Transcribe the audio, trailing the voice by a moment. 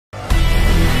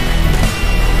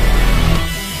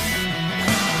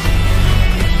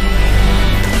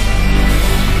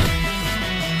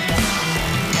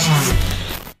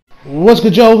What's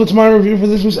good, Joe? It's my review for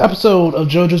this week's episode of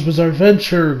JoJo's Bizarre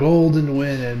Adventure, Golden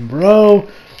Wind. And bro,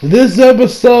 this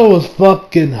episode was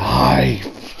fucking hype.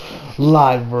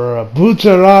 Live, bro.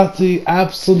 Bucciarati,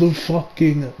 absolute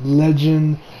fucking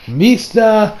legend.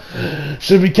 Mista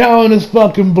should be counting his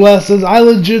fucking blessings. I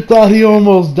legit thought he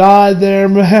almost died there,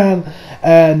 man.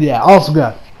 And yeah, also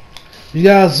got, if you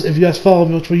guys follow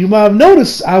me on Twitter, you might have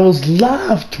noticed I was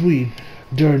live tweeting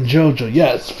during JoJo.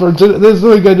 Yes, for this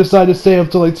week I decided to stay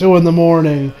up till like 2 in the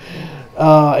morning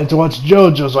and to watch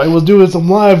JoJo. So I was doing some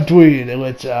live tweeting,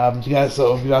 which if you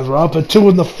guys were up at 2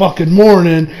 in the fucking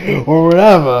morning or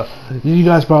whatever, you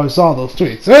guys probably saw those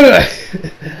tweets. So anyway,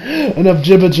 enough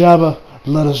jibba jabba.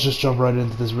 Let us just jump right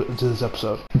into this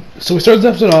episode. So we start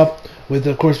this episode off with,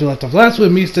 of course, we left off last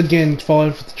week. Mista again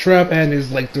falling for the trap, and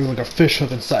there's like a fish hook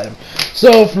inside him.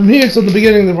 So from here, so the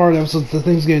beginning of the part of the episode, the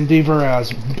thing's getting deeper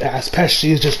as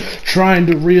Pesci is just trying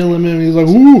to reel him in. He's like,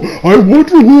 "Ooh, I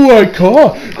wonder who I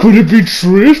caught. Could it be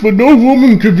Trish? But no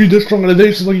woman could be this strong." And I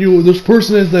think she's like, "You, this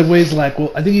person is that weighs like,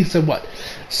 well, I think he said what,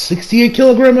 68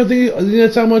 kilograms. I think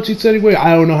that's how much he said he weighed.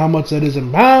 I don't know how much that is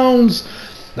in pounds.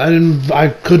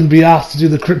 I couldn't be asked to do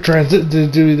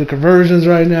the conversions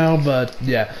right now, but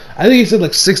yeah, I think he said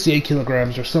like 68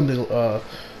 kilograms or something.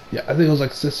 Yeah, I think it was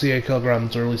like 68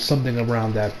 kilograms or at least something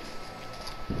around that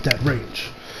range.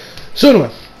 So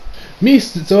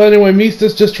anyway,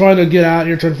 Mista's just trying to get out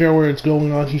here, trying to figure out where it's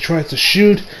going on. He tries to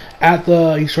shoot at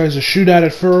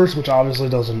it first, which obviously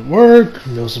doesn't work.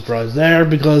 No surprise there,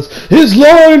 because his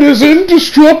line is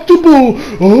indestructible.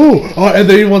 And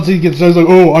then once he gets there, he's like,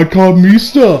 "Oh, I caught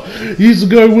Mista. He's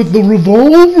the guy with the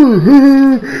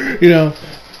revolver." You know,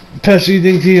 Pesci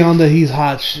thinks he's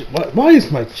hot shit. Why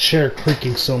is my chair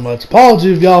creaking so much?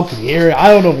 Apologies if y'all can hear it. I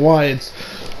don't know why it's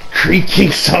creaking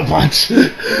so much.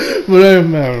 But I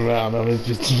don't know. It's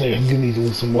just like I'm gonna need to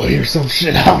lose some weight or some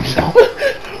shit. I don't know.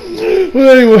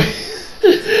 But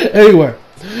anyway,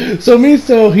 so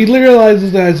Mista, he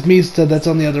realizes that it's Mista that's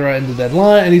on the other end of that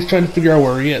line, and he's trying to figure out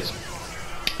where he is.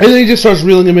 And then he just starts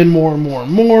reeling him in more and more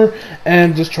and more,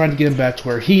 and just trying to get him back to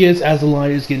where he is, as the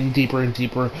line is getting deeper and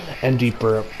deeper and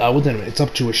deeper within him. It's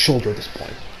up to his shoulder at this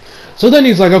point. So then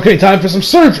he's like, "Okay, time for some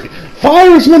surgery."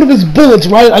 Fires one of his bullets,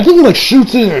 right? I think he like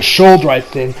shoots it in his shoulder, I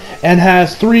think, and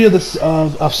has 3 of the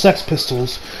of Sex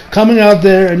Pistols coming out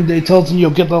there, and they tells him, "Yo,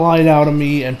 get the line out of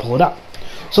me and pull it out."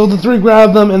 So the 3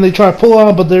 grab them and they try to pull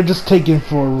out, but they're just taken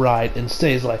for a ride and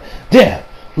stays like, "Damn,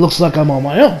 looks like I'm on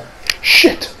my own.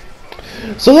 Shit."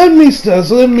 So then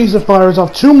Mista fires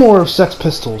off 2 more of Sex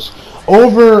Pistols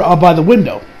over by the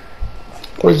window,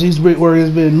 where he's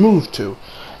been moved to.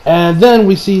 And then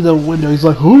we see the window. He's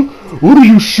like, "Who? What are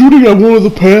you shooting at? One of the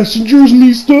passengers,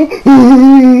 Mista?"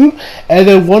 And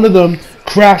then one of them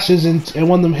crashes and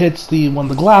one of them hits one of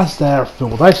the glass that are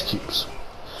filled with ice cubes.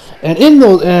 And in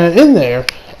there,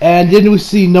 and then we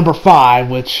see number 5,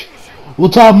 which we'll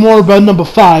talk more about number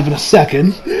 5 in a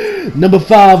second. Number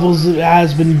 5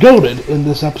 has been goated in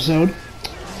this episode.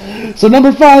 So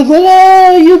number 5 is like,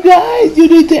 "Oh, you guys, you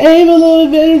need to aim a little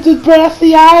bit to press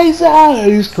the ice out."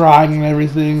 And he's crying and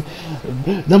everything.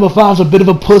 Number 5's a bit of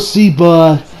a pussy,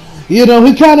 but you know,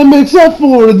 he kind of makes up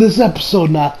for it in this episode,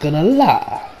 not gonna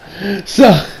lie.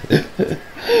 So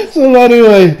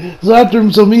anyway, like 2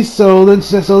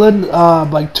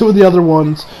 of the other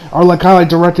ones are like kind of like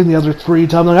directing the other 3,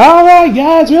 telling them, "All right,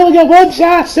 guys, we only got 1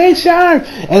 shot, stay sharp."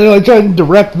 And they're like trying to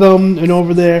direct them and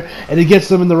over there, and it gets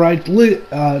them in the right to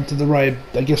the right,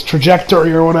 I guess,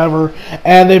 trajectory or whatever.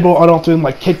 And they both often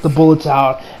like kick the bullets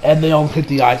out, and they all hit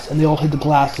the ice, and they all hit the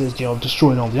glasses, you know,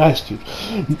 destroying all the ice cubes.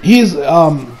 He's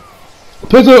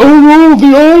Pets like, "Oh no,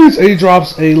 the ice!" And he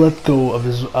drops a let go of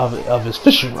his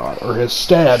fishing rod, or his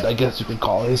stand, I guess you could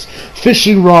call it, his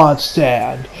fishing rod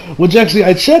stand. Which actually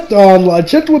I checked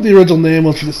what the original name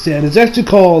was for the stand. It's actually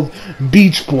called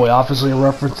Beach Boy, obviously a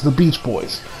reference to the Beach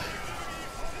Boys.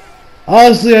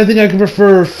 Honestly, I think I can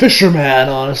prefer Fisherman,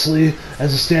 honestly,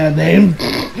 as a stand name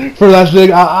for that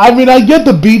thing. I mean, I get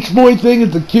the Beach Boy thing.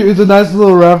 It's a nice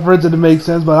little reference and it makes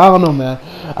sense, but I don't know, man.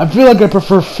 I feel like I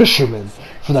prefer Fisherman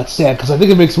for that stand, because I think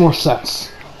it makes more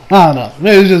sense. I don't know.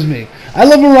 Maybe it's just me. I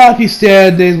love Iraqi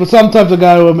stand names, but sometimes I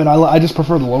gotta admit, I just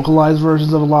prefer the localized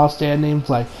versions of a lot of stand names,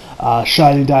 like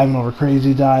Shiny Diamond over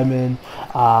Crazy Diamond,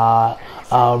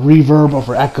 Reverb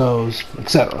over Echoes,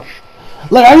 etc.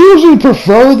 Like, I usually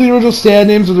prefer the original stand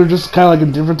names, so they're just kind of like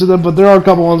indifferent to them, but there are a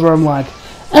couple ones where I'm like,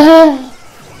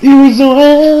 the original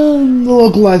and the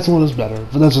localized one is better,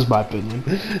 but that's just my opinion.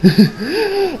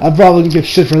 I'm probably gonna get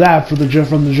shit for that from the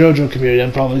JoJo community.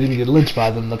 I'm probably gonna get lynched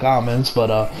by them in the comments, but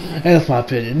hey, that's my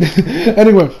opinion.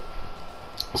 Anyway,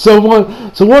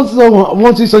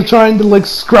 Once he's like trying to like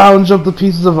scrounge up the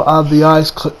pieces of the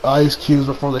ice cubes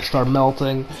before they start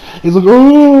melting, he's like,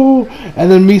 "Oh!"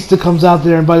 And then Mista comes out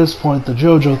there, and by this point, the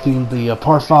JoJo theme, the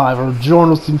Part 5 or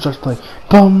Giorno's theme starts playing.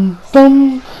 Bum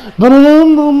bum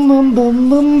ba-da-dum bum bum bum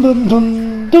bum bum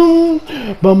bum dum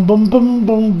bum bum bum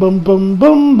bum bum bum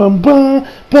bum bum ba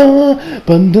ba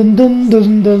bum dun dun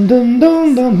dun dun dun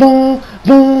dun dun ba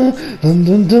ba dun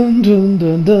dun dun dun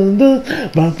dun dun dun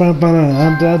ba ba ba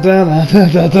da da da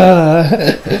da da.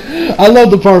 I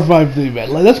love the Part 5 theme, man.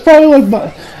 Like, that's probably like my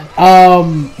I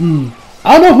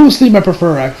don't know whose theme I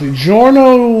prefer actually,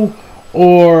 Giorno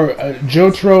or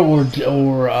Jotaro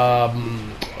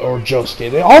or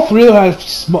Josuke. They all three have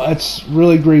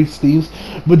really great themes,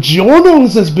 but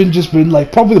Giorno's has been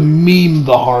like probably the meme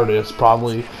the hardest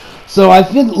probably. So I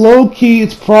think low key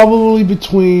it's probably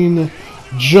between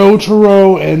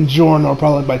Jotaro and Giorno,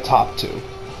 probably my top two.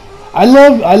 I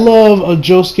love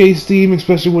Josuke's theme,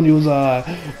 especially when he was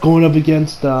going up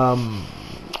against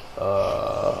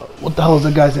what the hell is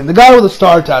that guy's name? The guy with the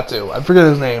star tattoo. I forget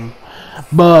his name.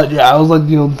 But yeah, I was like,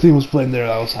 the theme was playing there.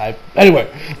 That was hype. Anyway,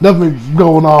 nothing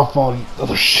going off on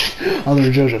other shit,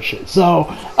 other JoJo shit. So,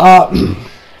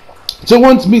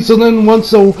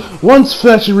 once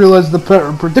Fetchy realizes the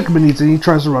predicament he's in, he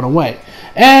tries to run away.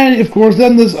 And of course,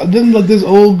 then this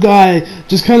old guy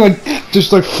just kind of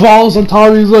like falls on top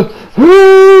of him. He's like,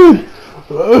 "Hey,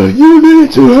 you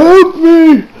need to help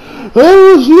me.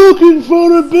 I was looking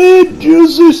for a bed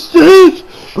juicy state,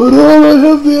 but all I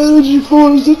have the energy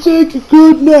for is to take a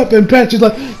good nap." And Patchy's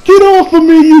like, "Get off of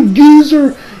me, you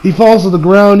geezer!" He falls to the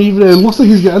ground. Even it looks like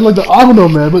he's getting like I don't know,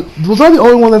 man. But was I the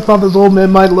only one that thought this old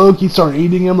man might low-key start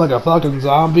eating him like a fucking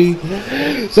zombie?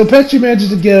 So Patchy manages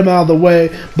to get him out of the way,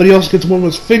 but he also gets one of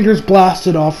his fingers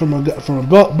blasted off from a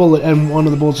bullet, and one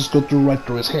of the bullets just go right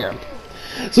through his hand.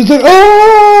 So he's like,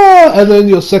 "Ah!" And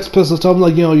then Sex Pistols tell him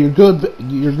like, "You're good,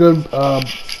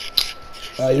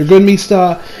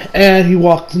 Mista." And he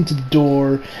walks into the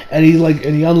door, and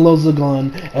he unloads the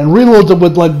gun and reloads it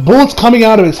with like bullets coming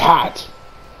out of his hat.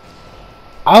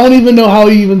 I don't even know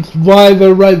why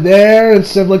they're right there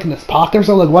instead of like in his pocket or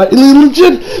something. Like, why? He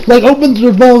legit like opens the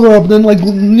revolver up, and then like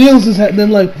kneels his head, and then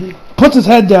like puts his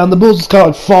head down. The bullets just kind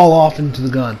of like fall off into the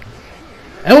gun.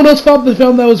 Everyone else found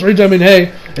that was rage. I mean,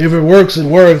 hey, if it works, it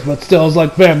works. But still, it's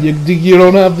like, fam, you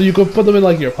don't have to. You could put them in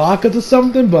like your pockets or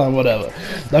something, but whatever.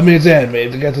 I mean, it's anime.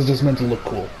 I guess it's just meant to look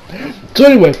cool. So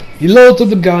anyway, he loads up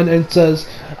the gun and says,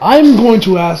 "I'm going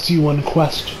to ask you one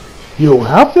question. You don't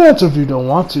have to answer if you don't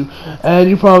want to, and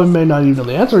you probably may not even know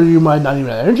the answer. Or you might not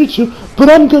even have energy to. But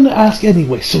I'm gonna ask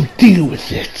anyway. So deal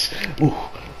with it." Ooh.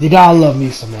 You gotta love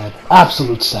Misa, man.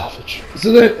 Absolute savage.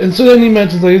 So then he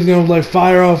mentions that he's gonna like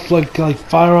fire off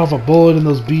a bullet in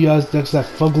those bee eyes next to that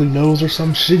fugly nose or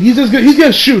some shit. He's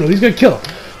gonna shoot him. He's gonna kill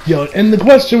him. And the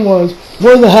question was,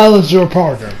 where the hell is your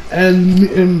partner? And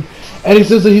he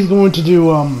says that he's going to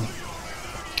do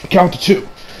count to two.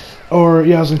 Or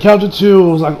yeah, I was gonna count to two.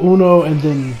 It was like uno and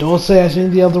then doce, I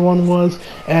think the other one was.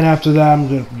 And after that, I'm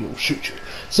gonna shoot you.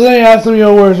 So then he asks him,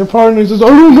 "Where's your partner?" He says, "I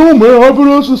don't know, man. I've been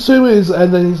asked the same way."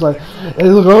 And then he's like, "I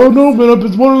don't know, man.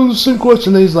 It's one of the same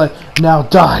question." Then he's like, "Now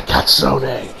die,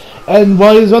 Katsune." And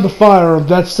while he's about to fire,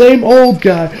 that same old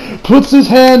guy puts his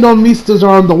hand on Mista's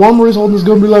arm, the one where he's holding his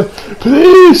gun, be like,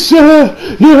 "Please, sir,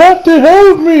 you have to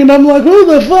help me." And I'm like, who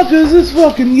the fuck is this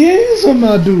fucking Yeezer,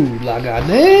 my dude? Like,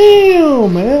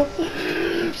 goddamn, man.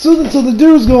 So the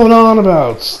dude's going on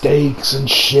about steaks and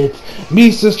shit.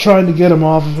 Misa's trying to get him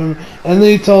off of him, and then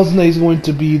he tells him that he's going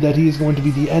to be the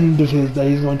end of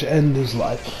he's going to end his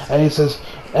life. And he says,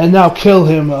 "And now kill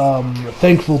him,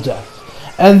 thankful death."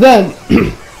 And then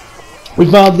we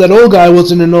found that old guy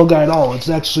wasn't an old guy at all. It's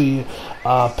actually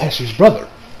Pesci's brother.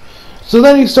 So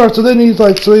he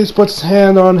puts his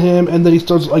hand on him, and then he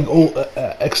starts like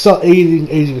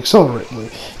aging acceleratingly.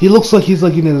 He looks like he's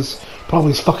like in his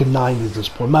probably his fucking 90s at this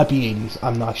point. Might be 80s.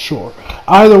 I'm not sure.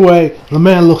 Either way, the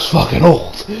man looks fucking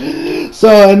old.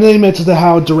 So, and then he mentions that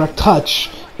how direct touch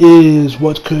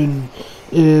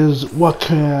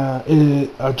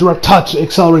direct touch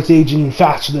accelerates aging even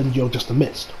faster than just a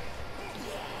mist.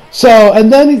 So,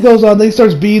 and then he goes on, then he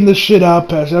starts beating the shit out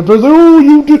Pesci. And Pesci's like, "Oh,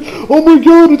 you did, oh my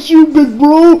god, it's you, big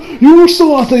bro, you were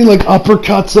so awesome." He like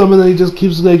uppercuts him, and then he just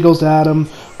goes at him,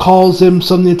 calls him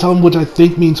something to tell him, which I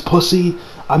think means pussy.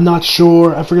 I'm not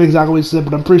sure. I forget exactly what he said,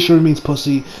 but I'm pretty sure it means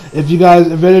pussy. If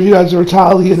any of you guys are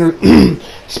Italian or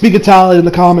speak Italian in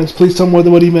the comments, please tell me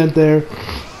what he meant there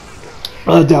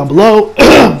down below.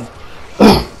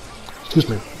 Excuse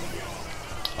me.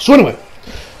 So anyway,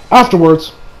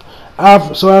 afterwards,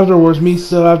 afterwards,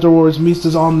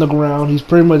 Mista's on the ground. He's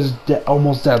pretty much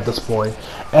almost dead at this point.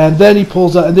 And then he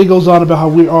pulls out, and then he goes on about how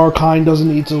our kind doesn't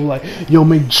need to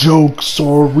make jokes,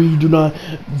 or we do not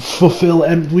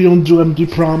we don't do empty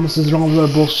promises and all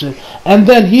that bullshit. And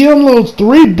then he unloads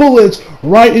 3 bullets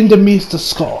right into Mista's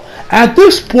skull. At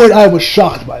this point, I was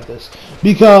shocked by this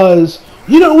because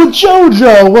with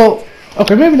JoJo, well,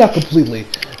 okay, maybe not completely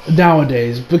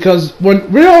nowadays, because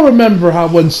we all remember how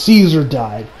when Caesar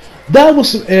died, that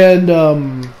was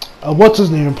what's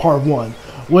his name in part 1,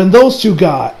 when those two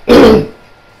guys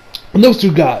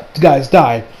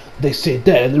died, they stayed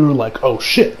dead, and they were like, oh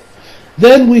shit.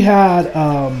 Then we had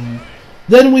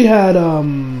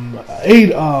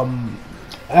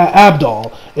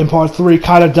Abdal in part 3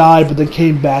 kind of died, but then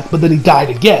came back, but then he died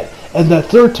again, and that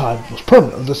third time was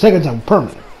permanent. The second time was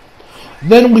permanent.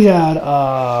 Then we had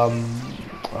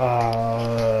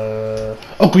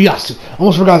Okuyasu.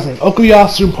 Almost forgot his name.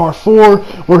 Okuyasu in part 4,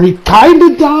 where he kind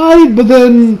of died, but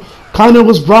then kind of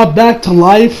was brought back to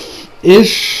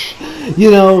life-ish.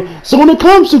 So when it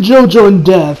comes to JoJo and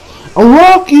death,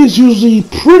 Araki is usually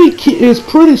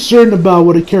pretty certain about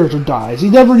when a character dies. He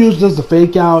never usually does the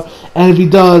fake out, and if he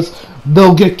does,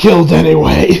 they'll get killed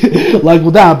anyway, like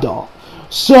with Abdal.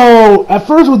 So at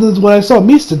first, when I saw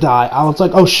Mista die, I was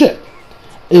like, oh shit.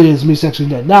 It is Mista actually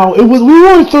dead. Now, we were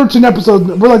only 13 episodes,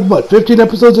 we're 15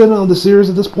 episodes in on the series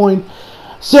at this point.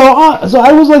 So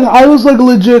I was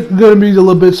legit gonna be a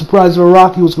little bit surprised if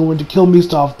Araki was going to kill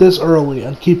Mista off this early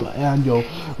and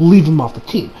leave him off the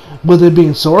team. With it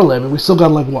being so early, I mean, we still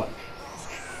got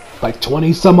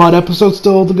 20 some odd episodes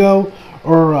still to go,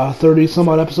 or 30 some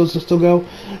odd episodes to still go.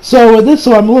 So I'm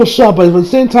a little shocked, but at the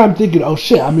same time thinking, oh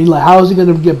shit, I mean, how is he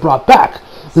gonna get brought back?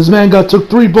 This man took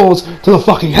 3 bullets to the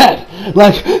fucking head.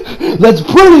 That's a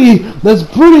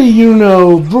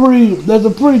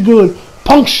pretty good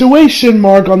punctuation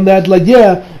mark on that.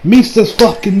 Yeah, Mista's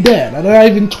fucking dead. And I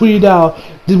even tweeted out,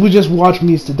 did we just watch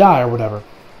Mista die or whatever?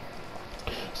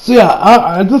 So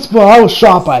yeah, at this point, I was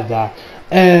shocked by that.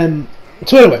 And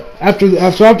so anyway, after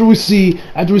we see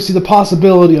the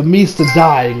possibility of Mista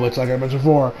dying, which, like I mentioned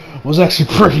before, was actually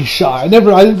pretty shocked. I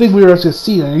didn't think we were actually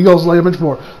seeing it. He goes, like I mentioned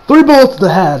before, 3 bullets to the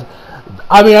head.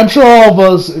 I mean, I'm sure all of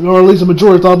us, or at least the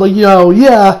majority, thought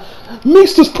yeah,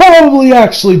 Mista's probably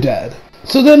actually dead.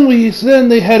 So then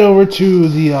they head over to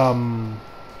the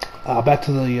back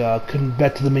to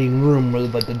the main room where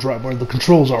where the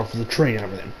controls are for the train and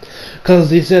everything, because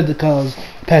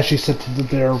Pesci said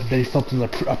that they felt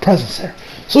a presence there.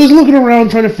 So he's looking around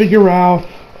trying to figure out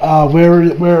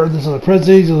where this other presence.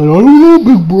 He's like, I don't know,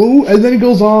 big bro. And then he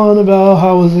goes on about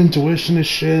how his intuition is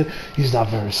shit. He's not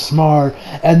very smart.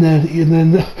 And then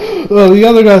the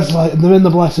other guy's like, and then the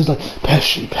blast is like,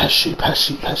 Pesci.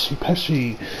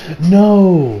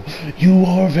 No, you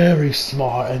are very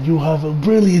smart and you have a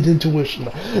brilliant intuition.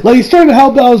 He's trying to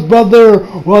help out his brother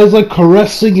while he's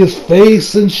caressing his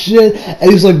face and shit.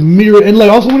 And he's mirror, and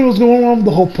also when he was going on with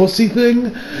the whole pussy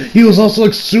thing, he was also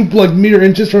mere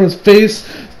inches from his face.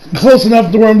 Close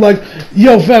enough to where I'm like,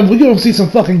 yo fam, we gonna see some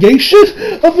fucking gay shit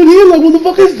up in here? What the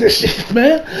fuck is this shit,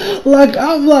 man?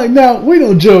 I'm now, we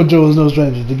know JoJo is no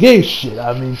stranger to gay shit.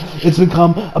 I mean, it's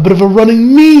become a bit of a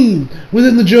running meme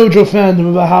within the JoJo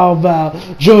fandom about how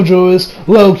JoJo is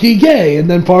low-key gay, and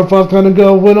then part 5 kind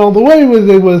of went all the way with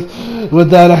it with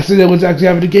that accident, which actually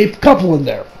having a gay couple in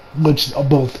there, which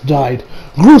both died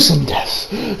gruesome deaths.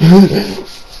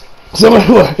 So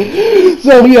anyway,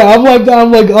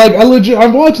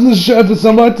 I'm watching this episode,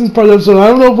 I'm watching this part of the episode, I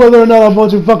don't know whether or not I'm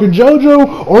watching fucking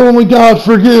JoJo or Only God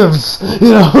Forgives,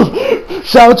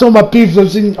 Shout out to all my peeps, I've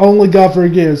seen Only God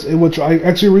Forgives, in which I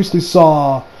actually recently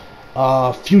saw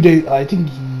a few days,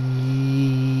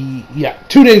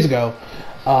 2 days ago,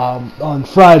 on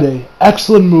Friday.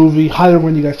 Excellent movie, highly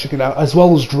recommend you guys check it out, as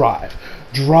well as Drive.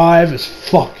 Drive is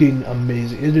fucking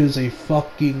amazing. It is a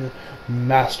fucking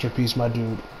masterpiece, my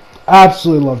dude.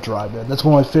 Absolutely love Drive, man. That's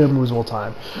one of my favorite movies of all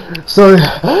time. So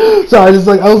I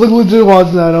was legit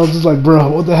watching that, and I was just like, bro,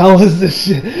 what the hell is this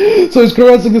shit? So he's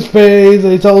caressing his face,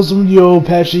 and he tells him, yo,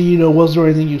 Pesci, was there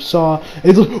anything you saw? And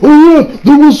he's like, oh yeah,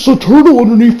 there was a turtle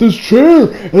underneath this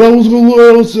chair, and I was gonna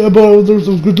look, there's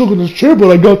some good look in this chair, but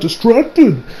I got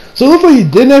distracted. So it looked like he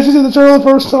didn't actually see the turtle the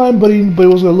first time, but he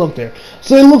was gonna look there.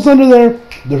 So he looks under there,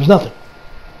 there's nothing.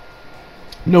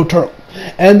 No turtle.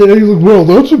 And then he's like, well,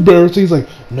 that's embarrassing. He's like,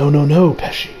 no,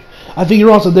 Pesci. I think you're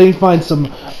also, then he finds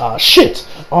some shit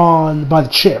by the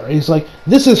chair. And he's like,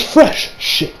 this is fresh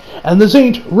shit. And this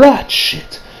ain't rat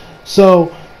shit. So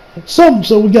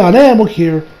we got an animal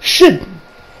here, shit.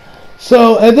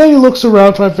 So, and then he looks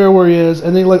around trying to figure out where he is.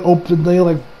 And then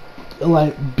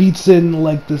beats in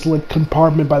like this like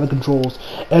compartment by the controls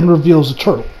and reveals a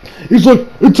turtle. He's like,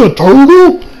 "It's a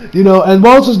turtle," you know. And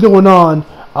while this is going on,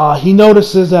 he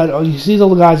notices that he sees all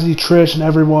the guys, see Trish and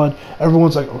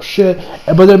everyone's like, "Oh shit!"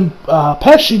 But then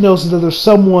Pesci notices that there's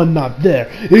someone not there.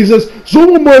 And he says,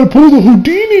 "Someone might have pulled a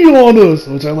Houdini on us,"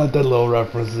 which I like that little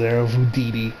reference there of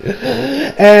Houdini.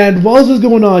 And while this is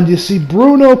going on, you see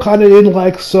Bruno kind of in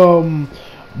like some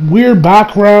weird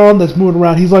background that's moving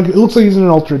around. He's like, it looks like he's in an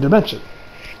alternate dimension.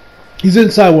 He's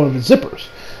inside one of his zippers.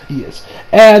 He is.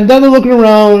 And then they're looking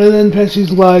around, and then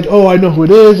Pesci's like, "Oh, I know who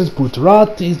it is. It's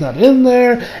Bucciarati. He's not in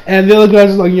there." And the other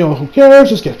guys are like, "Who cares?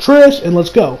 Just get Trish and let's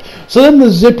go." So then the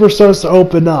zipper starts to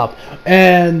open up,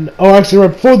 and actually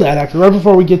right before that, right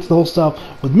before we get to the whole stuff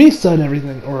with Mista and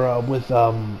everything, or with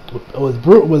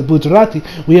Bucciarati,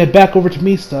 we head back over to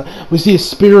Mista. We see a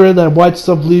spirit, that white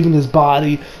stuff leaving his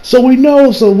body. So we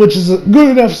know, which is a good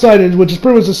enough sign, which is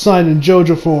pretty much a sign in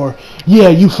JoJo for, yeah,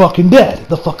 you fucking dead.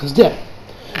 The fuck is dead.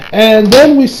 And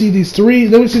then we see the three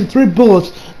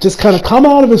bullets just kind of come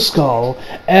out of his skull,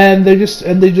 and they just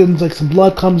like some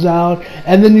blood comes out,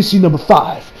 and then you see number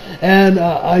 5. And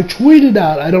I tweeted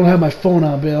out, I don't have my phone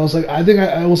on, but I was like, I think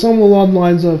I was something along the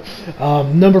lines of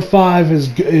number 5 is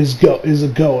a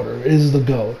goat, or is the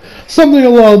goat, something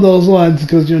along those lines,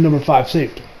 because number 5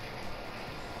 saved him.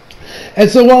 And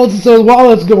so while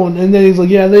it's going, and then he's like,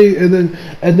 yeah,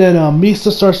 and then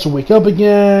Mista starts to wake up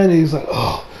again, and he's like,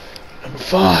 oh, number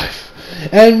 5.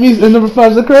 And number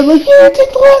 5's like, yeah,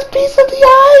 take the last piece of the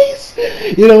ice.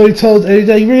 He really tells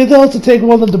to take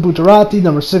one of the Bucciarati.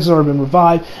 Number 6 has already been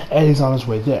revived, and he's on his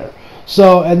way there.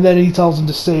 So, and then he tells him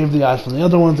to save the eyes from the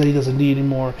other ones that he doesn't need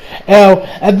anymore. Now,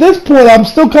 at this point, I'm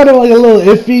still kind of like a little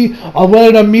iffy on whether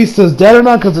or not Mista's dead or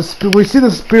not, because we see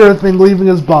the spirit thing leaving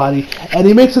his body, and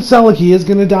he makes it sound like he is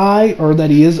going to die, or that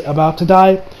he is about to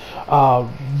die.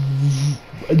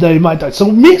 That he might die.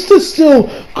 So Mista still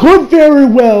could very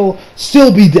well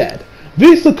still be dead.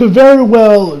 Mista could very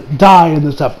well die in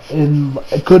this stuff, and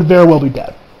it could very well be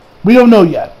dead. We don't know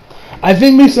yet. I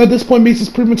think Mista, at this point, Mista's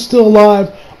pretty much still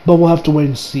alive, but we'll have to wait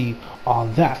and see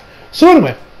on that. So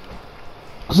anyway,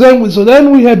 so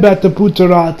then we head back to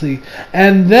Bucciarati,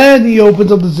 and then he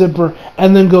opens up the zipper,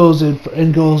 and then goes in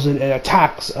and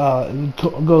attacks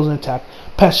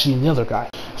Pesci and the other guy.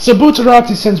 So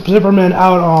Bucciarati sends Zipperman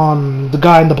out on the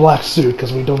guy in the black suit,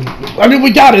 because we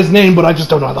got his name, but I just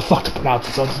don't know how the fuck to pronounce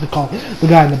it, so I'm just going to call him the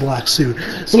guy in the black suit.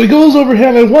 So he goes over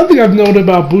him, and one thing I've noted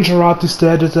about Bucciarati's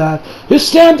stand is that his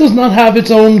stand does not have its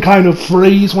own kind of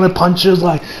phrase when it punches,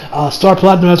 like Star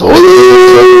Platinum has,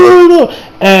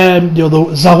 and the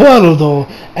Zawaro though,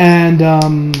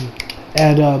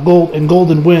 and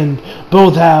Golden Wind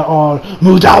both are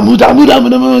Muda,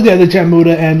 they chant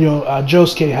Muda, and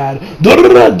Josuke had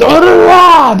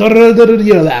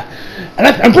that. And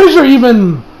I'm pretty sure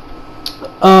even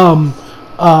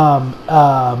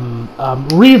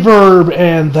Reverb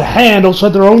and The Hand also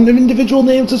had their own individual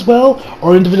names as well,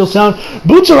 or individual sound.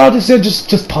 Bucciarati said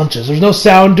just punches. There's no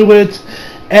sound to it,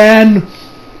 and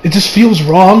it just feels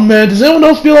wrong, man. Does anyone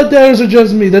else feel like that, or is it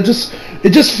just me? It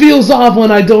just feels off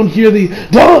when I don't hear I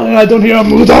don't hear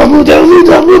Muda,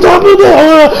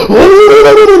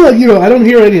 I don't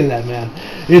hear any of that, man.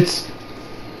 It's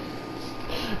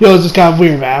just kind of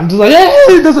weird, man. I'm just like,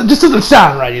 it doesn't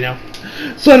sound right,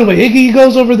 So anyway, he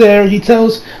goes over there. He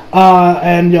tells,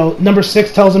 number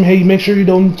 6 tells him, hey, make sure you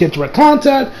don't get direct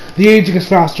contact. The aging is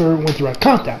faster with direct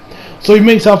contact. So he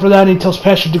makes out for that, and he tells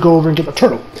Pesci to go over and get the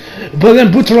turtle. But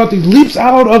then Bucciarati leaps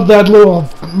out of that little,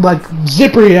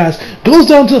 zipper he has, goes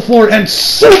down to the floor, and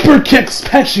super kicks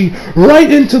Pesci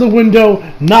right into the window,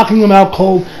 knocking him out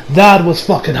cold. That was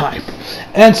fucking hype.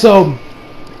 And so,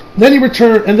 then he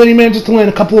returns, and then he manages to land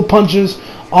a couple of punches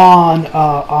on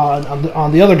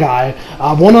the other guy.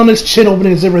 One on his chin,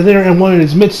 opening his zipper there, and one in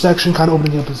his midsection, kind of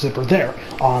opening up his zipper there,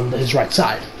 on his right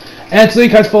side. And so he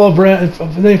kind of falls, and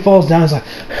then he falls down. He's like,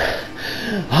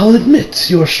 I'll admit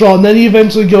you're strong. And then he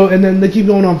eventually and then they keep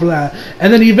going on for that.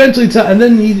 And then he eventually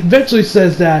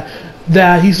says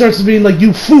that he starts to be like,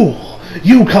 you fool,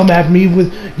 you come at me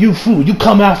with, you fool, you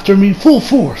come after me full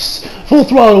force, full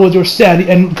throttle with your stand.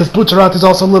 And because Bucciarati's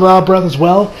also a little out of breath as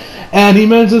well. And he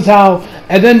mentions how,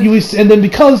 and then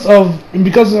because of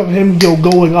him,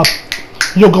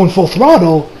 going full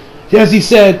throttle. As he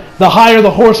said, the higher the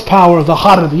horsepower, the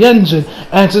hotter the engine,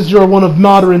 and since you're one of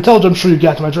moderate intelligence, I'm sure you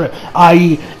got to my drift,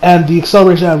 i.e., and the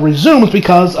acceleration resumes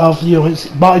because of, his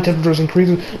body temperature is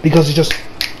increasing, because he's just,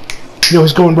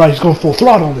 he's going full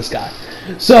throttle on this guy.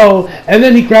 So, and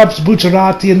then he grabs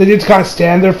Bucciarati, and then he just kind of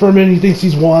stand there for a minute, he thinks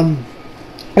he's won,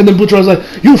 and then Bucciarati's like,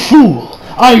 you fool,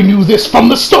 I knew this from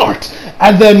the start,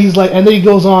 And then he's like, and then he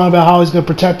goes on about how he's gonna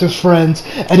protect his friends.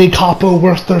 Any capo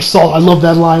worth their salt. I love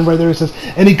that line right there. It says,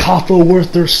 any capo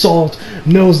worth their salt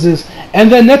knows this.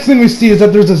 And then next thing we see is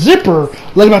that there's a zipper,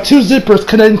 like about 2 zippers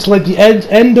connecting to like the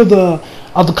end of the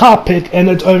cockpit and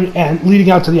leading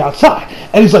out to the outside.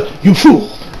 And he's like, you fool,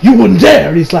 you wouldn't dare.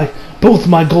 And he's like, both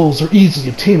my goals are easily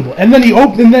obtainable. And then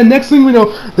and then next thing we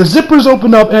know, the zippers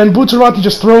open up and Bucciarati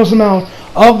just throws him out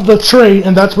of the train,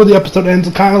 and that's where the episode ends.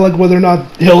 Kind of like whether or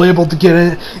not he'll able to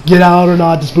get out or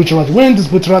not. Does Bucciarati win? Does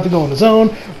Bucciarati go on his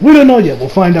own? We don't know yet. We'll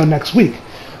find out next week.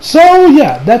 So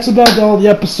yeah, that's about all the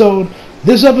episode.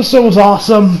 This episode was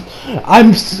awesome.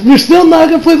 We're still not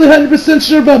completely 100%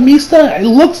 sure about Mista. It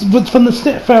looks, but from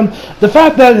the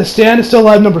fact that his stand is still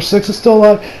alive, number 6 is still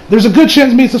alive, there's a good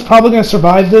chance Mista's probably going to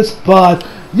survive this, but,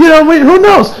 you know, wait, who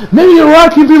knows? Maybe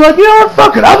Iraq can be like, you know what,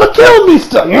 fuck it, I'm going to kill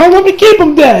Mista, you know, let me keep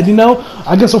him dead, you know?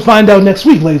 I guess we'll find out next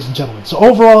week, ladies and gentlemen. So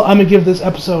overall, I'm going to give this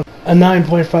episode a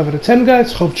 9.5 out of 10,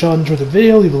 guys. Hope y'all enjoyed the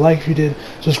video. Leave a like if you did.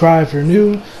 Subscribe if you're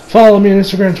new. Follow me on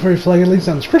Instagram, Twitter, flag, links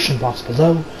down in the description box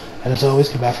below. And as always,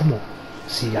 come back for more.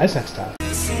 See you guys next time.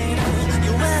 She's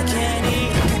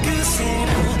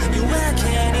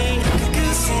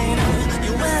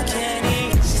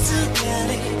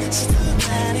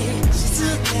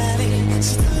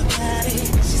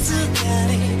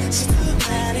too